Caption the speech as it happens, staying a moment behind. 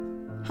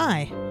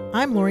Hi,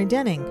 I'm Lori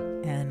Denning,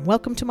 and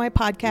welcome to my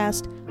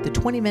podcast, The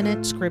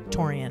 20-Minute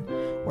Scriptorian,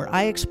 where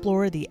I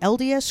explore the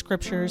LDS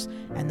scriptures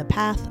and the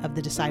path of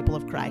the disciple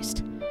of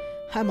Christ.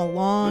 I'm a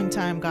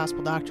long-time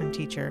gospel doctrine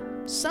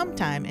teacher,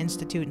 sometime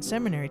institute and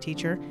seminary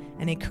teacher,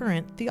 and a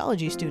current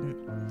theology student.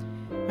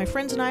 My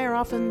friends and I are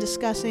often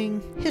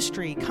discussing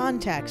history,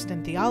 context,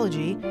 and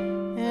theology,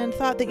 and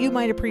thought that you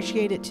might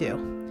appreciate it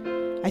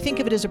too. I think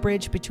of it as a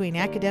bridge between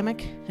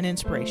academic and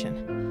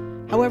inspiration.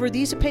 However,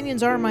 these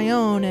opinions are my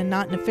own and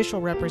not an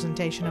official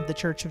representation of the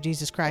Church of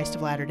Jesus Christ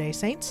of Latter-day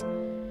Saints.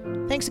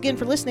 Thanks again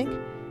for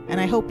listening, and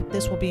I hope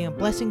this will be a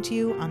blessing to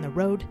you on the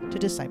road to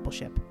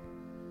discipleship.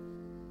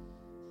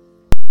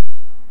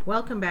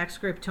 Welcome back,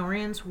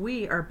 Scriptorians.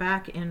 We are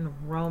back in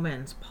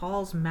Romans,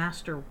 Paul's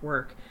master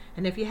work.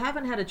 And if you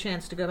haven't had a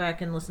chance to go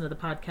back and listen to the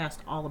podcast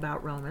all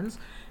about Romans,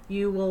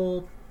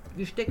 you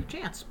should take a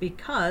chance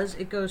because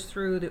it goes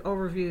through the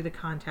overview, the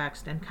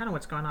context, and kind of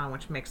what's going on,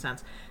 which makes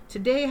sense.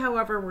 Today,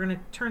 however, we're going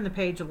to turn the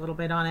page a little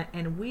bit on it,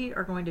 and we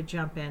are going to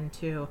jump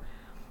into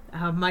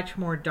a much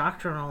more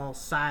doctrinal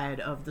side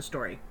of the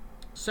story.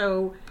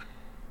 So,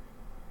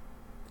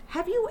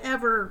 have you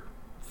ever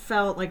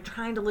felt like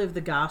trying to live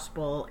the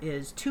gospel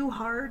is too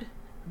hard,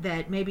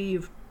 that maybe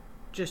you've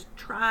just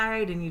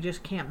tried and you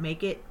just can't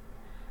make it?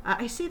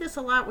 I see this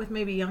a lot with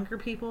maybe younger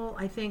people.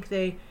 I think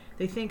they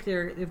think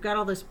they've got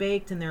all this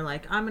baked and they're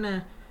like, I'm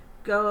gonna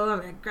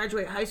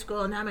graduate high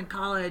school and I'm in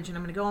college and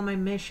I'm gonna go on my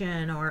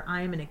mission, or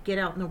I'm gonna get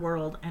out in the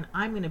world and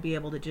I'm gonna be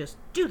able to just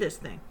do this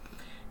thing.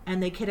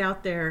 And they get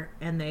out there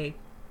and they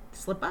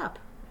slip up,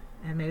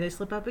 and maybe they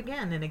slip up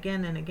again and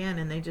again and again,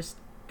 and they just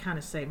kind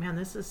of say, man,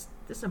 this is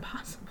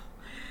impossible.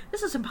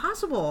 This is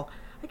impossible.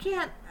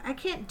 I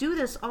can't do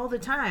this all the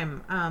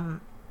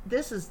time.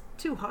 This is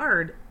too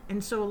hard.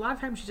 And so a lot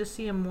of times you just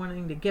see them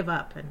wanting to give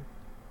up, and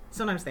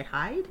sometimes they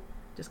hide,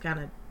 just kind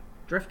of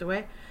drift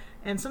away,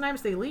 and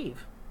sometimes they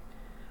leave.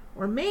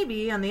 Or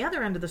maybe on the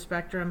other end of the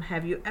spectrum,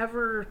 have you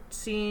ever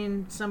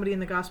seen somebody in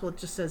the gospel that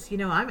just says,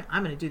 I'm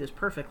going to do this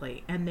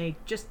perfectly, and they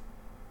just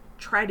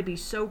try to be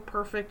so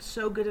perfect,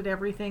 so good at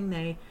everything.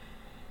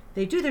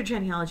 They do their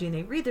genealogy, and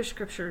they read their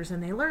scriptures,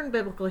 and they learn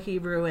biblical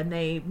Hebrew, and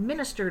they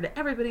minister to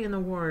everybody in the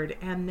ward,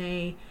 and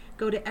they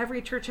go to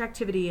every church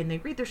activity, and they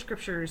read their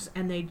scriptures,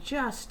 and they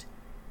just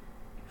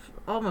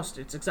almost,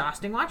 it's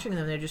exhausting watching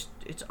them.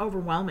 It's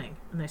overwhelming.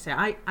 And they say,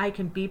 I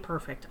can be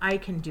perfect. I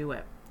can do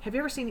it. Have you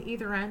ever seen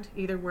either end?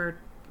 Either where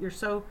you're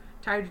so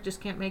tired you just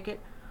can't make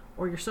it,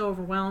 or you're so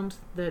overwhelmed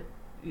that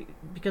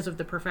because of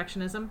the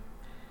perfectionism?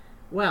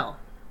 Well,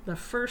 the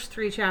first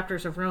 3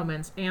 chapters of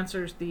Romans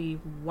answers the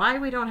why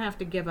we don't have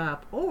to give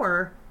up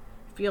or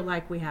feel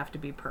like we have to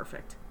be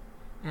perfect.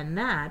 And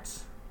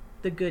that's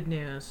the good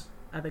news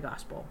of the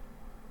gospel.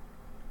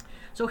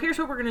 So here's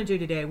what we're going to do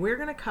today. We're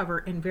going to cover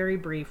in very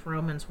brief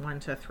Romans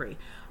 1-3.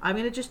 I'm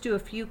going to just do a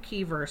few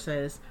key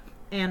verses,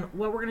 and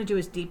what we're going to do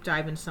is deep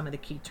dive into some of the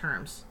key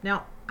terms.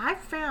 Now, I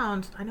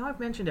know I've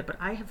mentioned it, but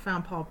I have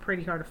found Paul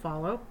pretty hard to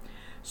follow.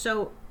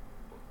 So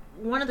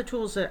one of the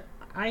tools that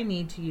I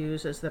need to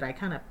use is that I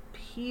kind of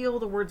peel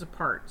the words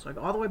apart. So I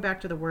go all the way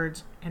back to the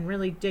words and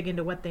really dig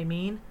into what they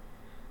mean.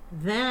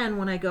 Then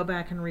when I go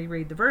back and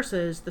reread the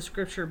verses, the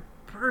scripture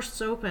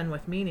bursts open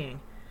with meaning.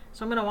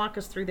 So I'm going to walk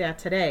us through that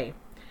today.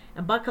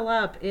 And buckle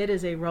up, it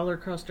is a roller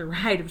coaster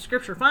ride of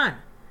scripture fun.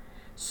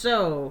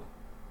 So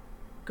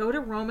go to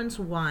Romans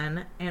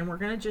 1, and we're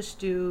going to just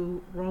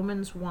do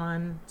Romans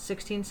 1,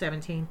 16,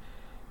 17,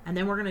 and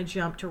then we're going to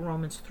jump to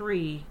Romans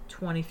 3,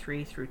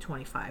 23 through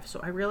 25. So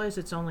I realize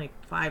it's only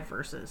 5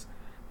 verses,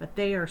 but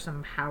they are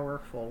some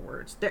powerful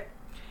words.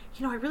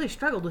 I really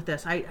struggled with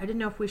this. I didn't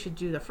know if we should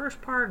do the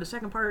first part, the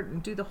second part,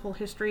 and do the whole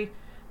history,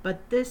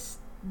 but this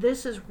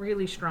is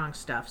really strong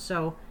stuff.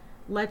 So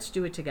let's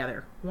do it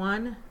together.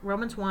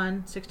 Romans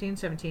 1, 16,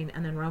 17,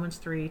 and then Romans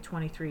 3,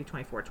 23,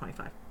 24,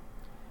 25.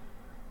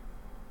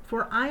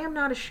 For I am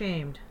not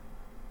ashamed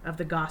of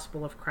the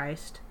gospel of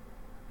Christ,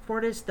 for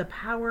it is the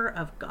power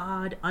of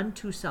God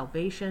unto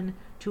salvation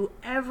to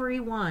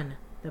every one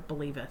that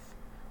believeth,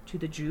 to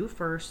the Jew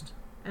first,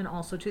 and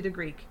also to the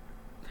Greek.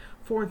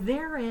 For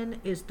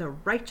therein is the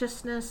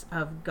righteousness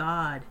of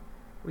God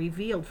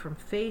revealed from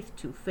faith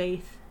to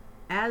faith,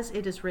 as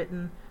it is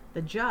written,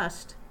 the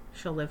just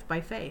shall live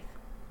by faith.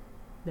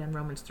 Then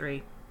Romans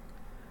 3.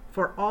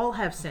 For all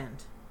have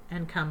sinned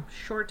and come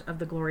short of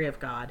the glory of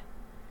God,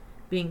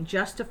 being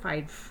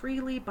justified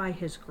freely by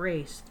his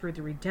grace through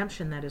the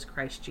redemption that is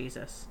Christ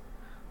Jesus,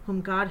 whom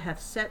God hath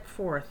set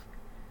forth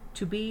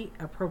to be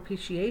a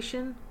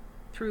propitiation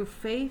through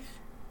faith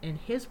in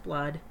his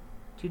blood,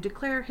 to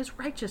declare his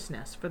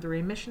righteousness for the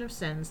remission of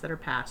sins that are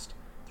past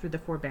through the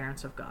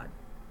forbearance of God.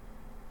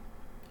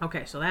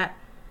 Okay, so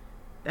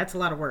that's a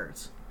lot of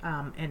words.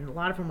 And a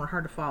lot of them are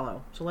hard to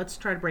follow. So let's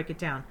try to break it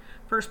down.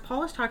 First,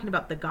 Paul is talking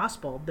about the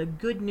gospel, the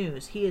good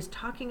news. He is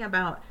talking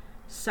about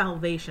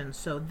salvation.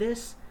 So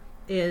this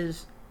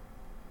is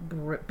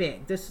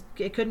big.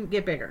 It couldn't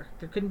get bigger.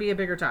 There couldn't be a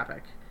bigger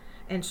topic.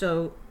 And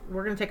so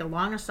we're going to take a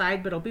long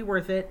aside, but it'll be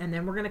worth it. And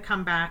then we're going to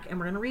come back and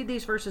we're going to read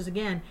these verses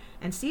again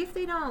and see if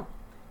they don't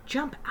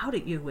jump out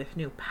at you with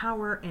new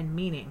power and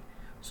meaning.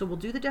 So we'll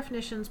do the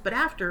definitions, but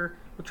after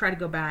we'll try to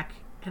go back,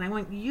 and I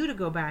want you to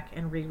go back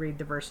and reread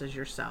the verses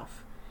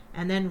yourself,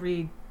 and then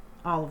read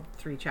all of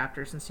 3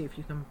 chapters and see if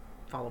you can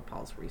follow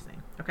Paul's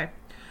reasoning. Okay?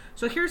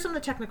 So here's some of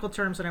the technical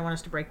terms that I want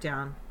us to break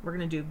down. We're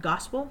going to do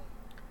gospel,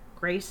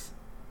 grace,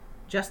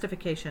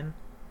 justification,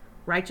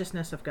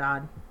 righteousness of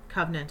God,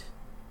 covenant,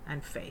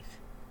 and faith.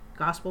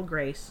 Gospel,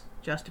 grace,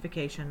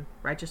 justification,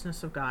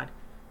 righteousness of God,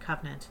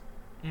 covenant,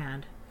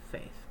 and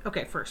faith.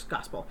 Okay, first,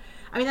 gospel.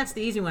 I mean, that's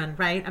the easy one,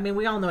 right? I mean,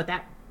 we all know what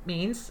that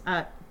means.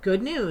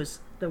 Good news.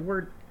 The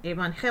word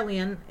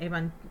evangelion,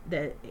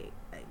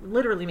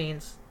 literally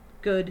means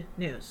good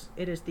news.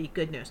 It is the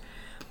good news.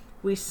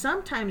 We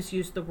sometimes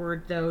use the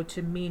word, though,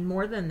 to mean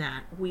more than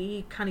that.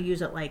 We kind of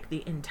use it like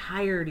the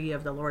entirety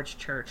of the Lord's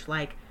church,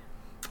 like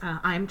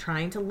I'm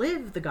trying to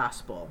live the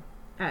gospel.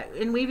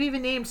 And we've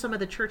even named some of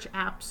the church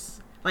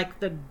apps,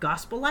 like the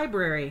gospel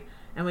library,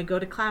 and we go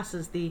to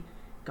classes, the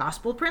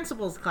gospel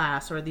principles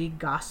class or the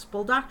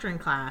gospel doctrine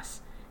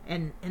class.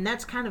 And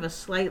that's kind of a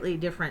slightly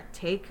different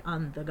take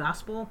on the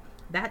gospel.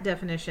 That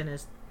definition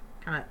is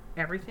kind of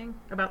everything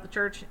about the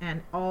church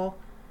and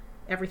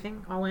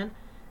everything, all in.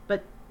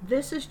 But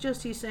this is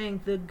just, he's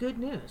saying the good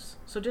news.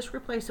 So just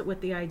replace it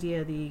with the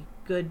idea, the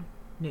good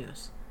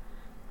news.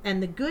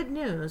 And the good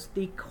news,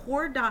 the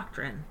core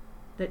doctrine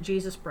that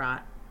Jesus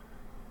brought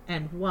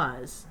and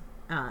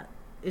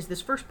is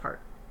this first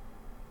part.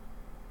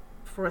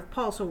 For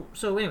Paul, so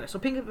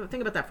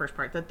think about that first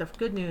part, that the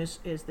good news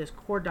is this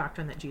core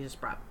doctrine that Jesus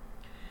brought.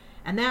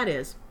 And that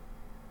is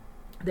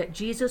that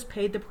Jesus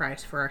paid the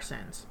price for our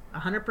sins,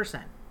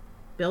 100%,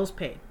 bills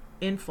paid,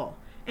 in full.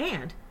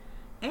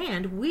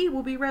 And we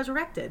will be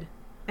resurrected.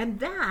 And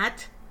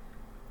that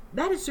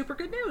is super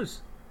good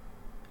news.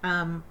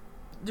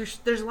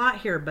 There's a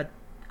lot here, but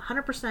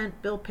 100%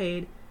 bill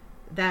paid,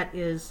 that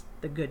is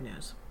the good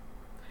news.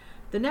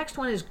 The next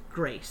one is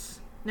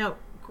grace. Now,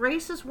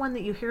 grace is one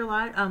that you hear a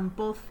lot,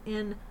 both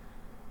in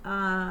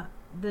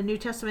the New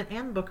Testament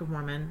and the Book of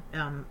Mormon,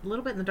 a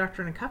little bit in the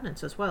Doctrine and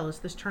Covenants as well, is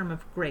this term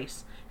of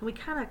grace. And we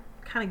kind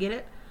of get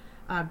it.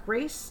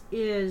 Grace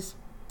is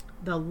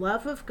the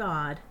love of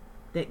God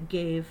that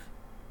gave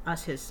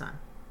us his son.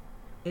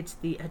 It's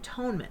the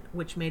atonement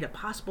which made it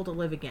possible to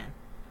live again.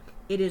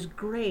 It is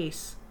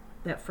grace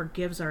that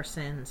forgives our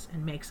sins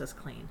and makes us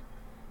clean.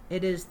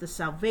 It is the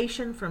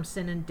salvation from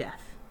sin and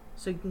death.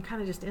 So you can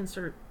kind of just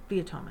insert the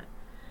atonement.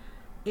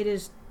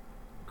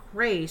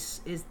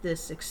 Grace is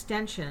this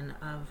extension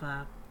of,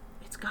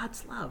 it's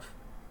God's love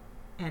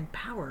and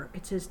power.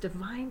 It's his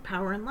divine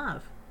power and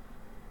love.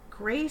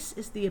 Grace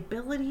is the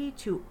ability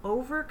to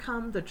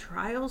overcome the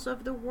trials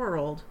of the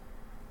world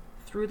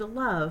through the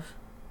love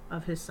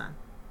of his son.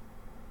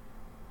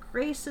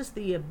 Grace is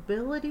the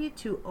ability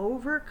to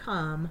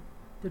overcome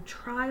the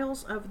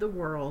trials of the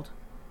world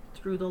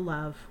through the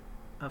love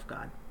of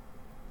God.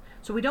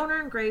 So we don't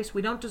earn grace.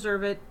 We don't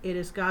deserve it. It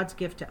is God's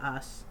gift to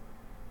us.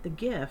 The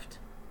gift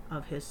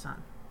of his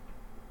son.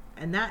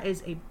 And that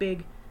is a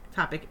big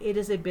topic. It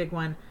is a big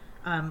one.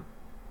 A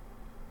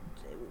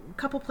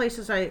couple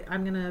places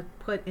I'm going to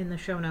put in the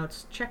show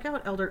notes. Check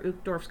out Elder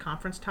Uchtdorf's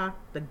conference talk,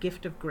 The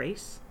Gift of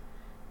Grace.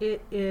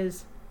 It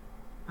is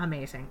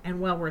amazing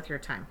and well worth your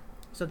time.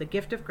 So the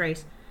gift of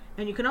grace.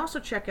 And you can also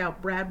check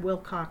out Brad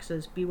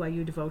Wilcox's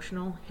BYU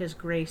devotional, His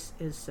Grace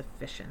is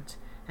Sufficient.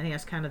 And he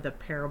has kind of the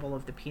parable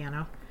of the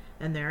piano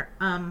in there.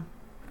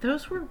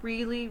 Those were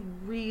really,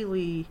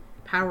 really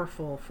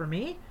powerful for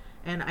me.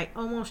 And I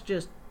almost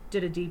just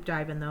did a deep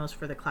dive in those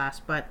for the class.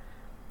 But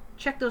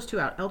check those two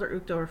out, Elder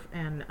Uchtdorf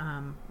and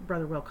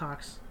Brother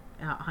Wilcox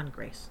on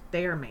grace.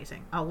 They are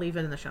amazing. I'll leave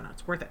it in the show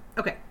notes. Worth it.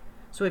 Okay,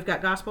 so we've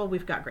got gospel,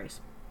 we've got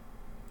grace.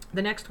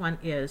 The next one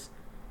is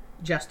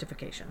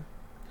justification.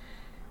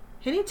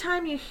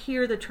 Anytime you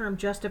hear the term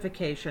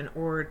justification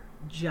or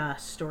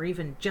just or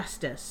even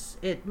justice,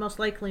 it most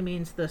likely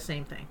means the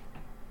same thing.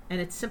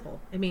 And it's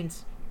simple. It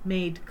means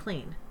made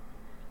clean.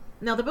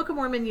 Now, the Book of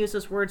Mormon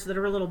uses words that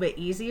are a little bit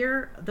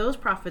easier. Those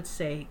prophets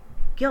say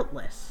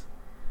guiltless.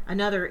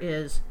 Another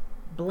is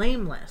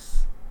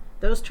blameless.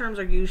 Those terms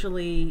are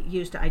usually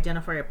used to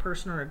identify a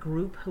person or a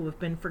group who have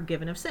been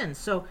forgiven of sins.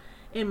 So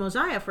in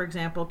Mosiah, for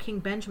example, King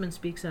Benjamin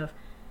speaks of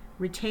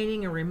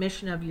retaining a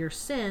remission of your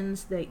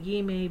sins that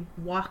ye may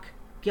walk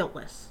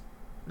guiltless.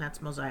 That's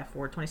Mosiah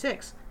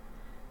 4:26.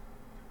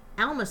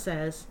 Alma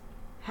says,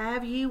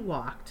 have ye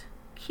walked,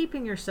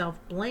 keeping yourself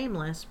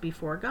blameless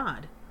before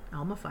God.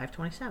 Alma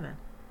 5:27.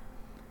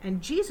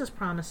 And Jesus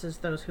promises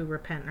those who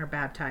repent and are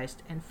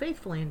baptized and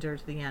faithfully endure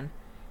to the end,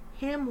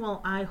 him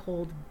will I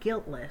hold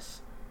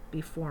guiltless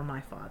before my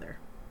Father.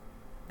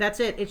 That's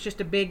it. It's just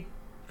a big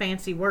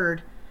fancy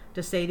word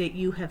to say that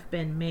you have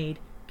been made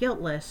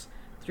guiltless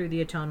through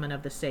the atonement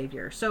of the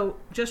Savior. So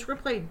just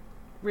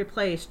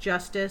replace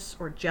justice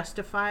or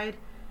justified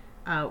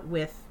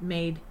with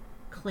made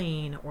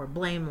clean or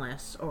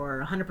blameless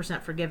or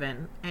 100%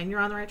 forgiven, and you're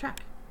on the right track.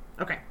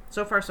 Okay,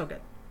 so far so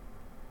good.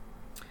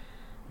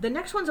 The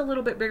next one's a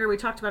little bit bigger. We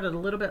talked about it a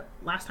little bit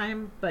last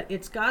time, but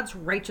it's God's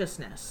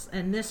righteousness.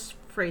 And this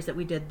phrase that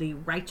we did, the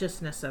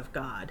righteousness of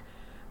God.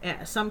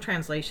 Some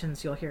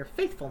translations you'll hear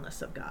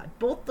faithfulness of God.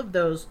 Both of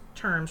those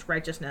terms,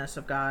 righteousness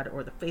of God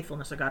or the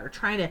faithfulness of God, are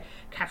trying to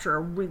capture a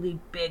really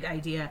big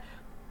idea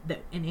that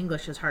in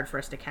English is hard for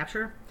us to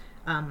capture.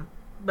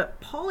 But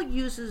Paul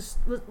uses,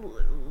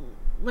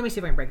 let me see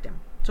if I can break it down.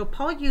 So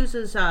Paul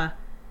uses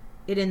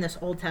it in this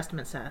Old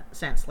Testament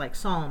sense, like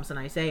Psalms and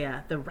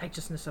Isaiah, the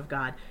righteousness of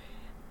God.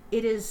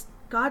 It is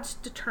God's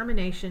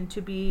determination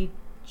to be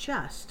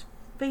just,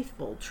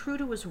 faithful, true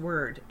to his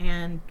word,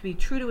 and to be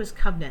true to his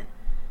covenant.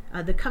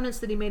 The covenants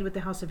that he made with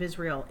the house of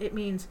Israel. It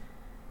means,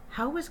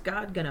 how is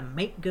God going to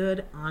make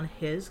good on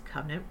his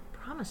covenant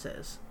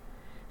promises?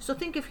 So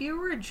think, if you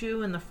were a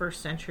Jew in the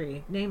first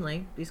century,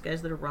 namely these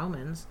guys that are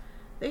Romans,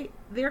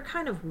 they're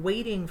kind of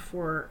waiting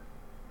for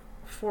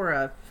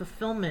a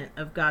fulfillment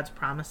of God's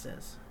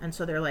promises. And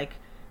so they're like,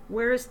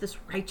 where is this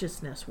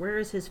righteousness? Where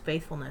is his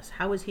faithfulness?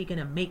 How is he going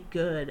to make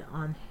good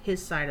on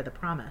his side of the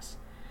promise?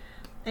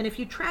 And if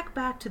you track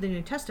back to the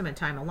New Testament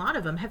time, a lot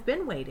of them have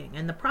been waiting,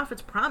 and the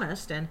prophets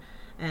promised, and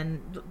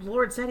the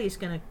Lord said he's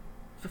going to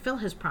fulfill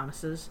his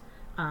promises.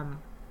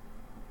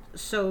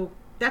 So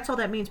that's all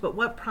that means. But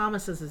what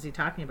promises is he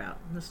talking about?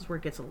 And this is where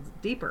it gets a little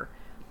deeper.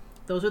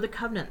 Those are the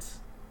covenants.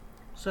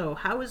 So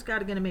how is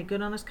God going to make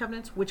good on his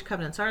covenants? Which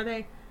covenants are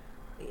they?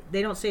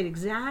 They don't say it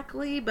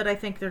exactly, but I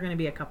think they're going to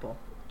be a couple.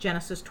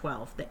 Genesis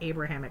 12, the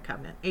Abrahamic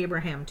covenant.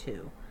 Abraham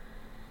 2.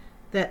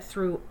 That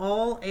through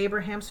all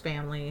Abraham's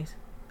families,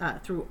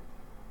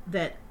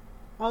 that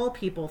all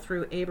people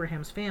through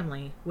Abraham's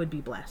family would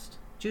be blessed.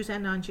 Jews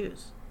and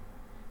non-Jews.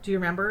 Do you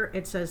remember?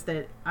 It says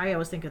that, I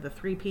always think of the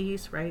 3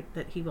 P's, right?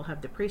 That he will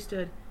have the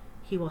priesthood,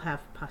 he will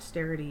have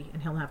posterity,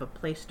 and he'll have a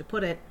place to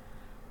put it.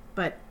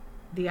 But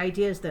the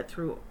idea is that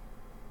through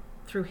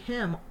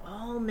him,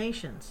 all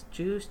nations,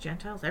 Jews,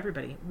 Gentiles,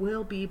 everybody,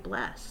 will be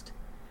blessed.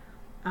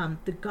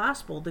 The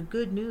gospel, the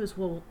good news,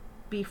 will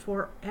be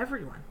for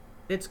everyone.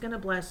 It's going to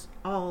bless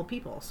all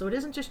people. So it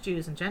isn't just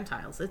Jews and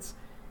Gentiles. It's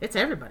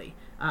everybody,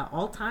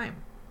 all time.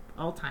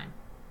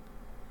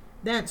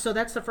 Then, so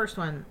that's the first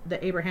one,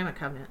 the Abrahamic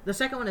covenant. The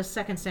second one is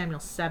 2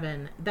 Samuel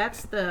 7.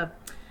 That's the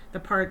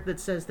part that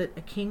says that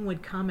a king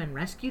would come and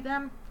rescue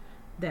them,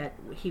 that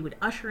he would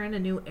usher in a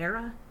new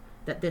era,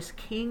 that this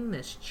king,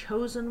 this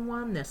chosen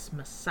one, this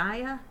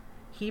Messiah,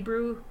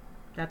 Hebrew,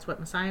 that's what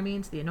Messiah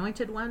means, the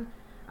anointed one.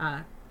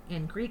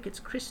 In Greek, it's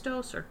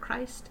Christos or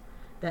Christ,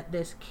 that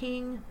this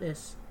king,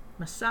 this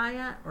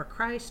Messiah or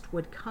Christ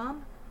would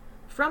come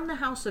from the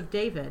house of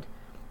David,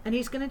 and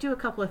he's going to do a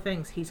couple of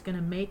things. He's going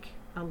to make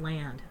a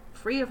land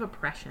free of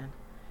oppression,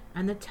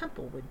 and the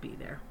temple would be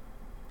there.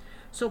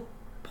 So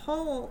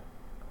Paul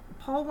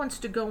wants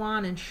to go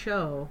on and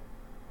show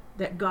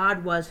that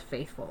God was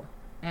faithful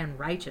and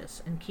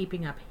righteous in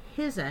keeping up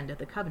his end of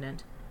the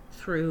covenant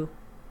through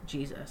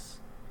Jesus.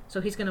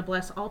 So he's going to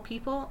bless all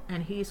people,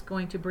 and he's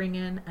going to bring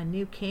in a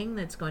new king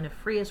that's going to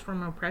free us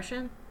from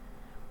oppression,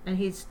 and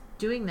he's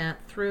doing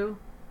that through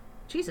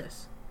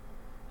Jesus.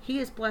 He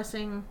is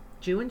blessing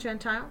Jew and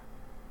Gentile,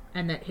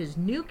 and that his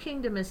new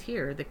kingdom is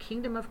here, the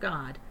kingdom of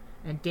God,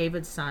 and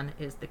David's son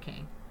is the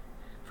king.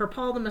 For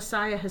Paul, the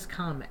Messiah has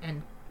come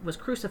and was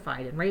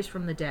crucified and raised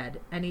from the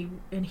dead, and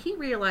he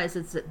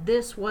realizes that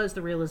this was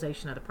the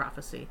realization of the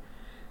prophecy.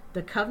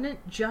 The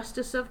covenant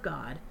justice of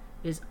God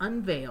is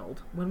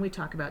unveiled when we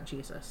talk about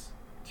Jesus.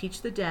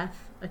 Teach the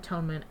death,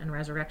 atonement, and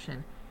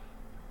resurrection.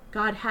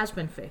 God has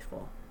been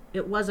faithful.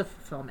 It was a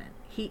fulfillment.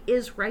 He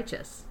is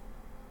righteous.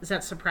 Is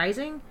that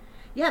surprising?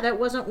 Yeah, that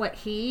wasn't what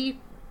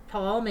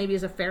Paul, maybe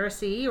as a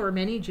Pharisee or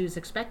many Jews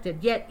expected.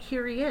 Yet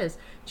here he is.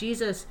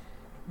 Jesus,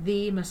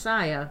 the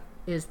Messiah,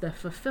 is the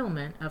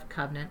fulfillment of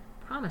covenant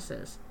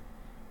promises.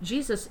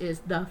 Jesus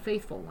is the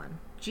faithful one.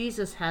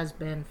 Jesus has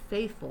been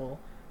faithful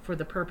for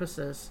the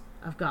purposes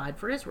of God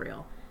for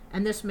Israel.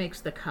 And this makes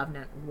the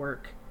covenant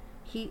work.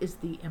 He is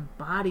the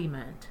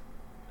embodiment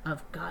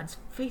of God's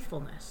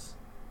faithfulness.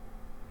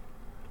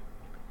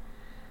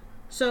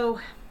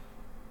 So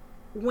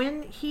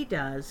when he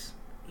does,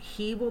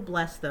 he will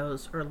bless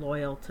those who are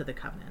loyal to the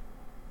covenant.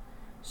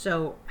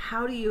 So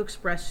how do you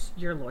express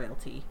your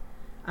loyalty?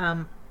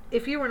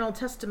 If you were an Old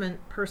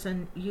Testament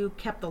person, you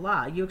kept the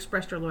law. You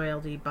expressed your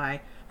loyalty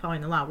by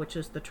following the law, which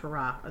is the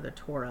Torah or the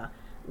Torah,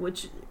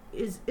 which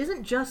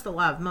isn't just the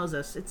law of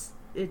Moses.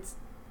 It's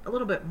a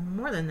little bit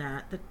more than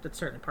that. That's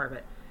certainly part of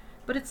it.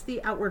 But it's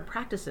the outward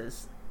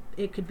practices.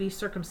 It could be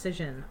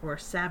circumcision or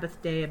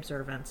Sabbath day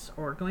observance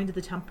or going to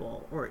the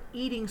temple or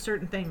eating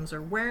certain things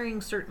or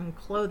wearing certain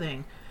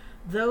clothing.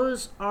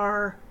 Those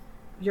are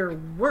your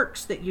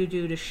works that you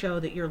do to show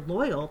that you're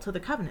loyal to the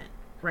covenant,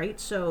 right?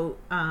 So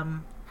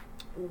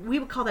we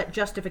would call that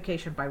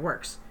justification by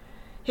works.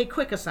 Hey,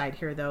 quick aside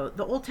here, though.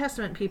 The Old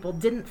Testament people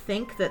didn't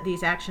think that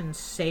these actions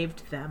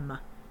saved them.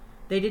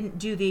 They didn't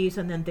do these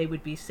and then they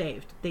would be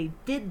saved. They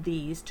did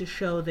these to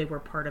show they were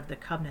part of the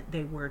covenant.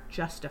 They were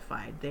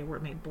justified. They were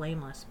made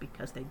blameless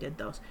because they did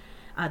those.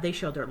 They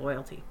showed their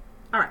loyalty.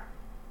 All right.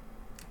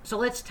 So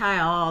let's tie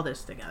all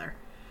this together.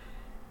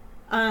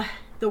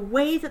 The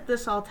way that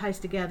this all ties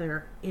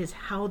together is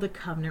how the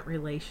covenant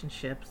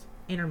relationships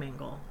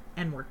intermingle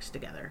and works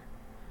together.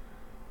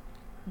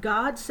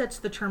 God sets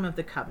the term of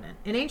the covenant.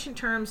 In ancient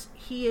terms,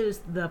 he is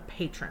the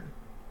patron.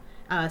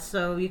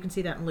 So you can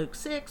see that in Luke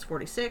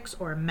 6:46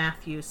 or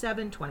Matthew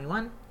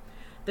 7:21.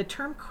 The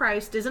term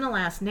Christ isn't a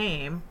last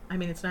name. I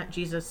mean, it's not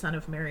Jesus, son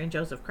of Mary and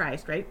Joseph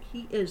Christ, right?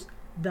 He is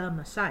the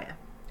Messiah.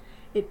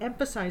 It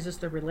emphasizes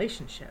the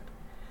relationship.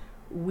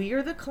 We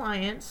are the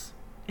clients,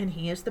 and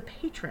he is the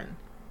patron.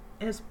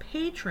 As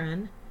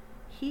patron,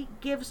 he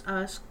gives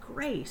us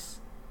grace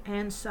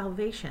and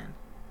salvation.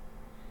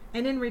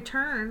 And in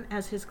return,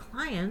 as his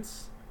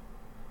clients,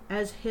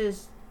 as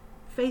his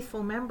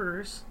faithful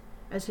members,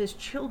 as his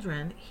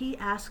children, he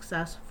asks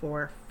us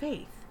for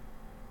faith,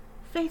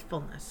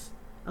 faithfulness,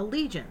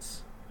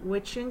 allegiance,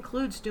 which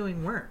includes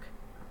doing work.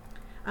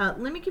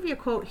 Let me give you a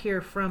quote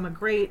here from a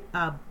great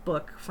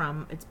book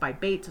it's by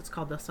Bates. It's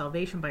called The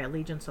Salvation by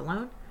Allegiance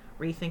Alone,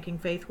 Rethinking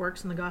Faith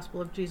Works in the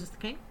Gospel of Jesus the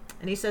King.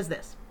 And he says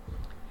this: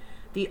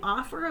 "The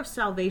offer of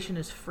salvation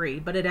is free,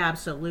 but it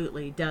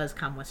absolutely does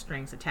come with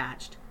strings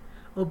attached.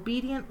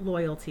 Obedient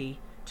loyalty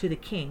to the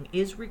King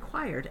is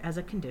required as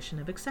a condition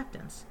of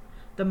acceptance.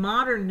 The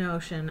modern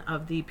notion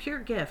of the pure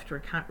gift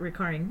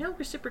requiring no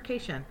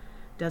reciprocation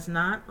does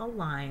not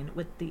align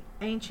with the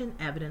ancient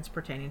evidence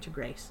pertaining to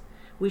grace.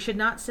 We should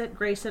not set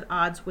grace at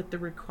odds with the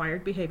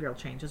required behavioral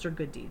changes or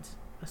good deeds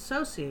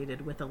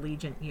associated with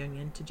allegiant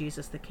union to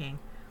Jesus the King.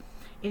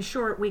 In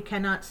short, we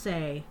cannot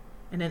say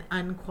in an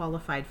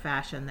unqualified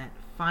fashion that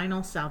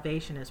final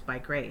salvation is by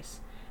grace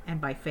and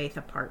by faith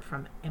apart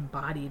from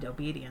embodied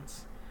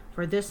obedience,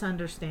 for this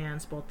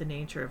understands both the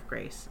nature of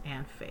grace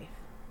and faith."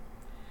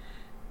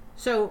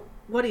 So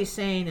what he's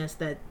saying is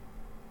that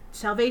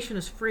salvation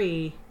is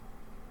free,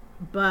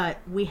 but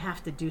we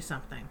have to do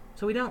something.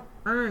 So we don't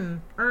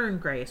earn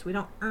grace, we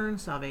don't earn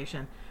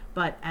salvation,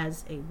 but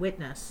as a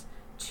witness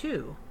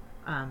to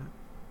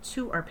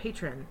our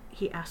patron,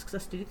 he asks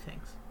us to do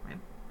things, right?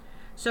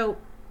 So,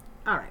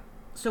 all right.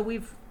 So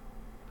we've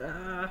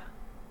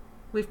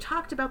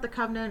talked about the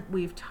covenant.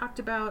 We've talked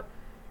about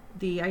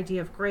the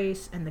idea of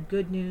grace and the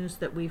good news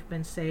that we've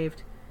been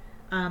saved.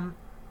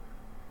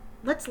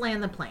 Let's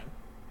land the plane.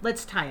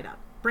 Let's tie it up.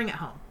 Bring it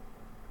home.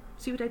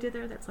 See what I did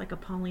there? That's like a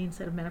Pauline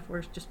set of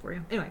metaphors just for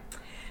you. Anyway,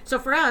 so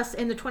for us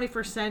in the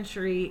 21st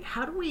century,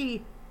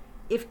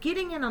 if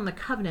getting in on the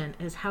covenant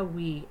is how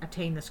we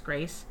attain this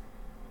grace,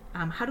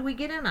 how do we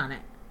get in on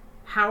it?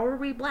 How are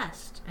we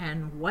blessed?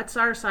 And what's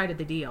our side of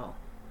the deal?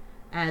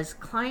 As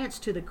clients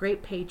to the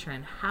great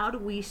patron, how do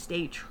we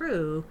stay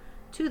true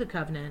to the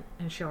covenant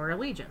and show our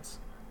allegiance?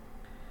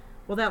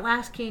 Well, that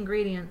last key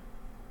ingredient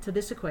to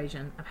this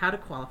equation of how to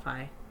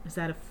qualify is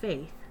that of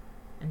faith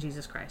in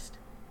Jesus Christ.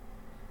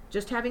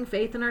 Just having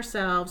faith in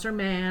ourselves or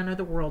man or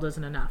the world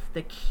isn't enough.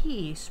 The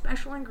key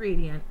special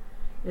ingredient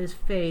is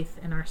faith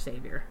in our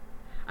Savior.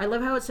 I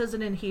love how it says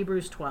it in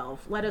Hebrews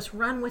 12. "Let us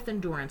run with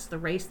endurance the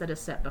race that is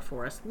set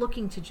before us,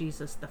 looking to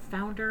Jesus, the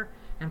founder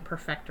and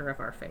perfecter of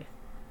our faith."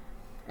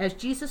 As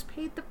Jesus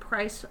paid the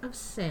price of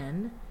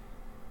sin,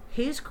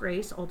 his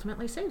grace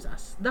ultimately saves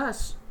us.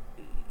 Thus,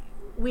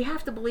 we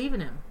have to believe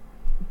in him.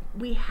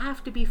 We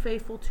have to be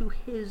faithful to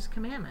his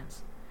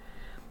commandments.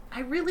 I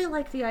really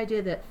like the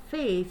idea that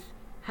faith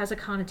has a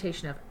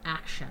connotation of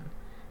action.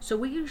 So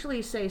we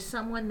usually say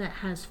someone that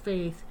has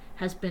faith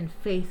has been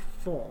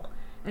faithful.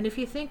 And if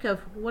you think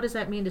of what does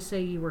that mean to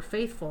say you were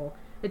faithful,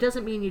 it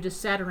doesn't mean you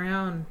just sat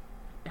around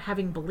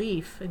having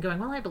belief and going,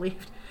 well, I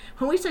believed.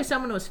 When we say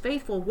someone was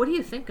faithful, what do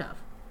you think of?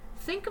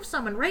 Think of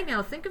someone right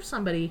now, think of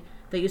somebody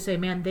that you say,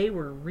 man, they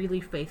were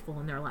really faithful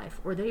in their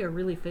life, or they are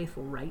really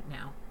faithful right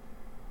now.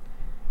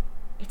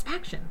 It's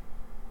action.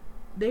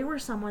 They were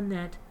someone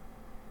that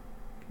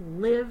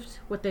lived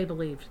what they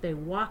believed. They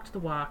walked the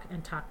walk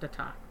and talked the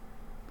talk.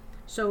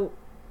 So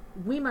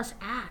we must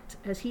act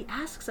as he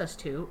asks us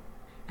to,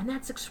 and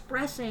that's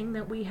expressing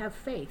that we have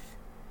faith.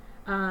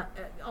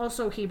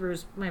 Also,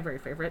 Hebrews, my very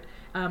favorite,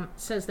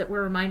 says that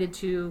we're reminded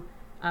to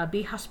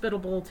be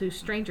hospitable to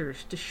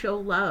strangers, to show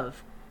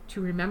love,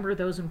 to remember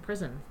those in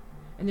prison.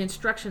 And the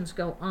instructions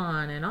go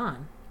on and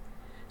on.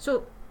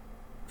 So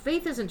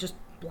faith isn't just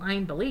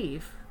blind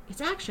belief,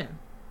 it's action.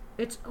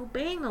 It's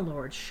obeying the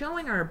Lord,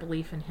 showing our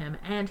belief in him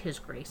and his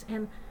grace,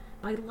 and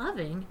by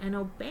loving and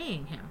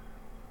obeying him.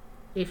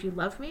 If you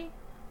love me,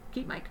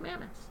 keep my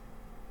commandments.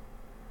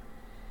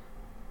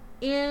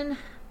 In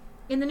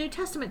the New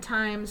Testament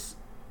times,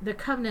 the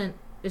covenant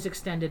is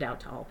extended out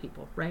to all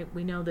people, right?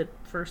 We know that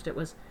first it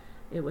was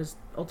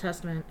Old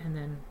Testament, and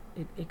then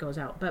it goes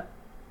out. But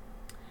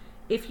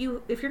if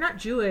you're not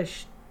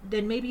Jewish,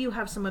 then maybe you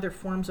have some other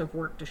forms of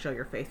work to show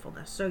your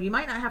faithfulness. So you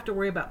might not have to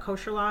worry about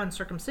kosher law and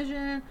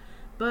circumcision,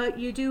 but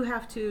you do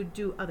have to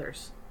do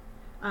others.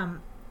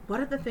 What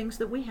are the things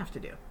that we have to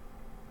do?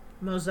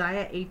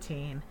 Mosiah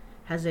 18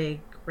 has a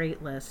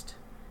great list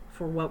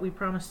for what we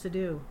promise to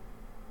do.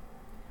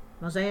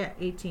 Mosiah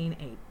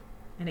 18:8.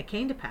 "And it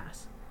came to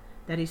pass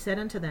that he said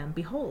unto them,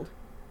 Behold,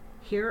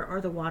 here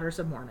are the waters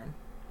of Mormon,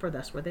 for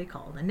thus were they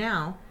called. And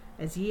now,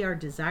 as ye are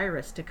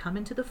desirous to come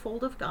into the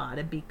fold of God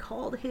and be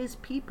called his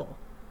people,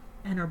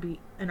 and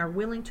are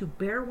willing to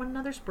bear one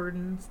another's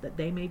burdens, that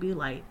they may be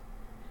light,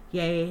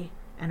 yea,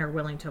 and are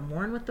willing to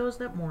mourn with those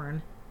that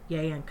mourn,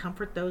 yea, and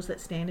comfort those that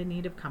stand in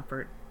need of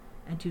comfort,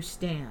 and to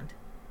stand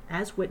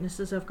as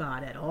witnesses of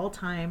God at all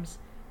times,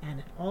 and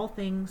in all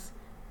things,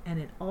 and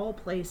in all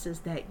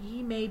places that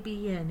ye may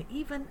be in,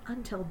 even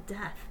until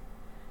death,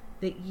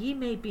 that ye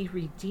may be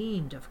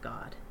redeemed of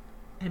God,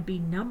 and be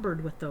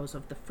numbered with those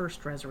of the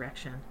first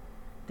resurrection,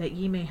 that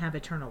ye may have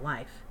eternal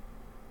life.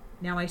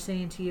 Now I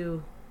say unto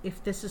you,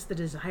 if this is the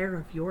desire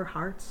of your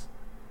hearts,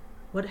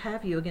 what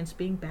have you against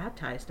being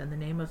baptized in the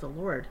name of the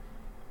Lord,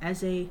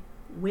 as a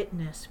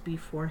witness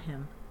before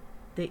him,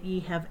 that ye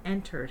have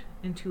entered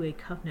into a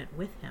covenant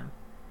with him,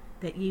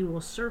 that ye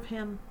will serve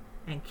him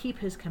and keep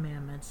his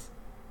commandments,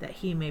 that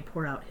he may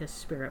pour out his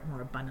Spirit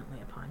more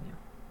abundantly upon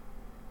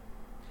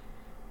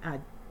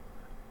you.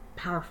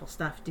 Powerful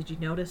stuff. Did you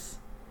notice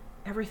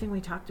everything we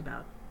talked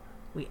about?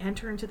 We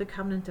enter into the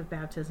covenant of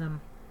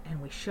baptism,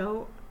 and we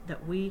show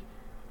that we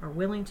are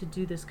willing to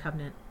do this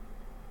covenant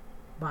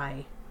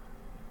by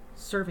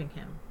serving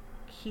him,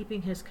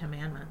 keeping his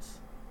commandments,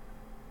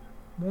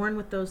 mourn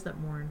with those that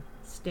mourn,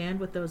 stand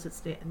with those that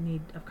stand in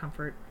need of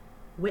comfort,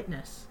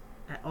 witness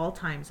at all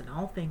times, in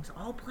all things,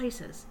 all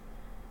places,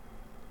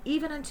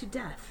 even unto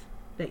death,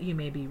 that you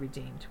may be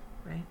redeemed,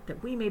 right?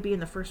 That we may be in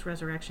the first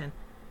resurrection.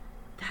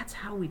 That's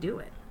how we do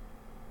it.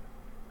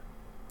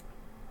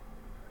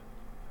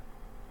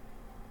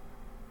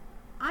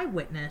 I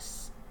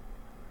witness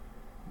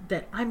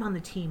that I'm on the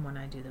team when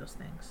I do those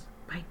things.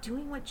 By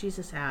doing what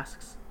Jesus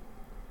asks,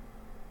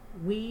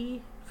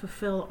 we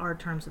fulfill our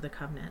terms of the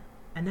covenant,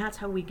 and that's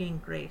how we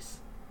gain grace.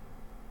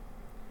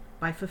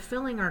 By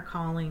fulfilling our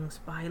callings,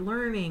 by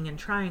learning and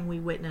trying, we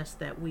witness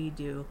that we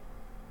do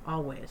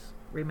always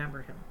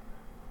remember him.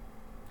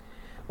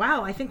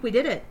 Wow, I think we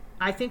did it.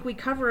 I think we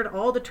covered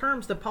all the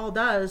terms that Paul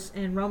does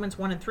in Romans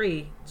 1 and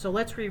 3. So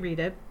let's reread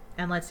it,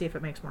 and let's see if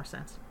it makes more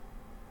sense.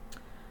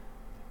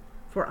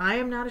 For I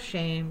am not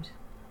ashamed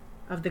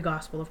of the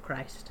gospel of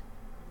Christ,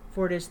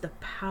 for it is the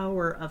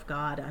power of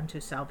God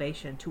unto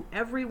salvation to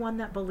everyone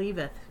that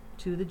believeth,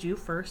 to the Jew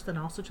first and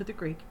also to the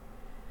Greek.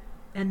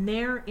 And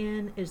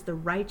therein is the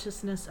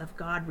righteousness of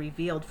God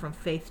revealed from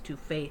faith to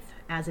faith,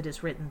 as it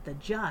is written, the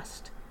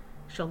just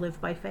shall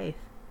live by faith.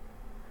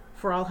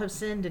 For all have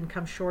sinned and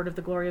come short of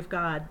the glory of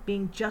God,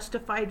 being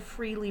justified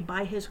freely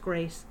by his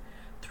grace,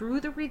 through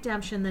the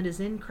redemption that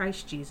is in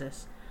Christ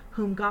Jesus,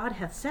 whom God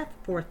hath set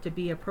forth to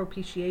be a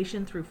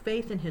propitiation through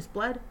faith in his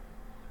blood,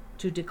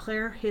 to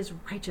declare his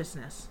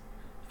righteousness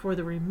for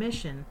the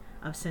remission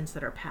of sins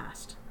that are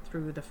past,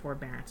 through the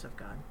forbearance of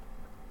God.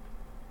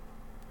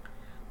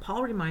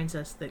 Paul reminds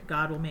us that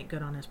God will make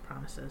good on his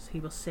promises.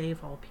 He will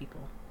save all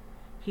people.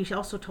 He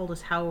also told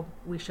us how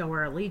we show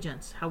our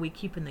allegiance, how we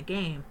keep in the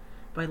game,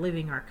 by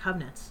living our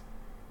covenants.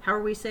 How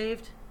are we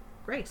saved?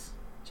 Grace.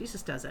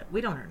 Jesus does it.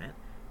 We don't earn it.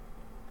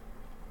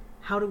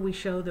 How do we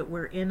show that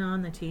we're in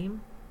on the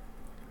team?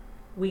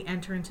 We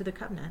enter into the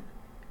covenant.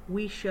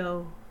 We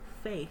show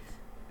faith.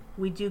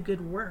 We do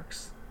good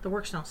works. The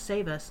works don't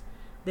save us.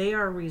 They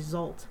are a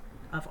result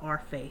of our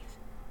faith.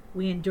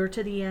 We endure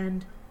to the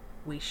end.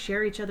 We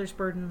share each other's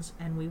burdens,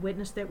 and we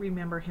witness that we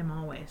remember him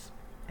always.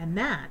 And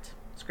that,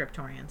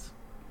 scriptorians,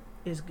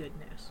 is good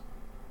news.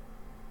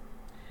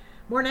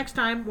 More next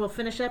time. We'll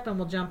finish up and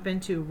we'll jump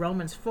into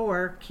Romans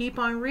 4. Keep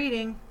on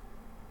reading.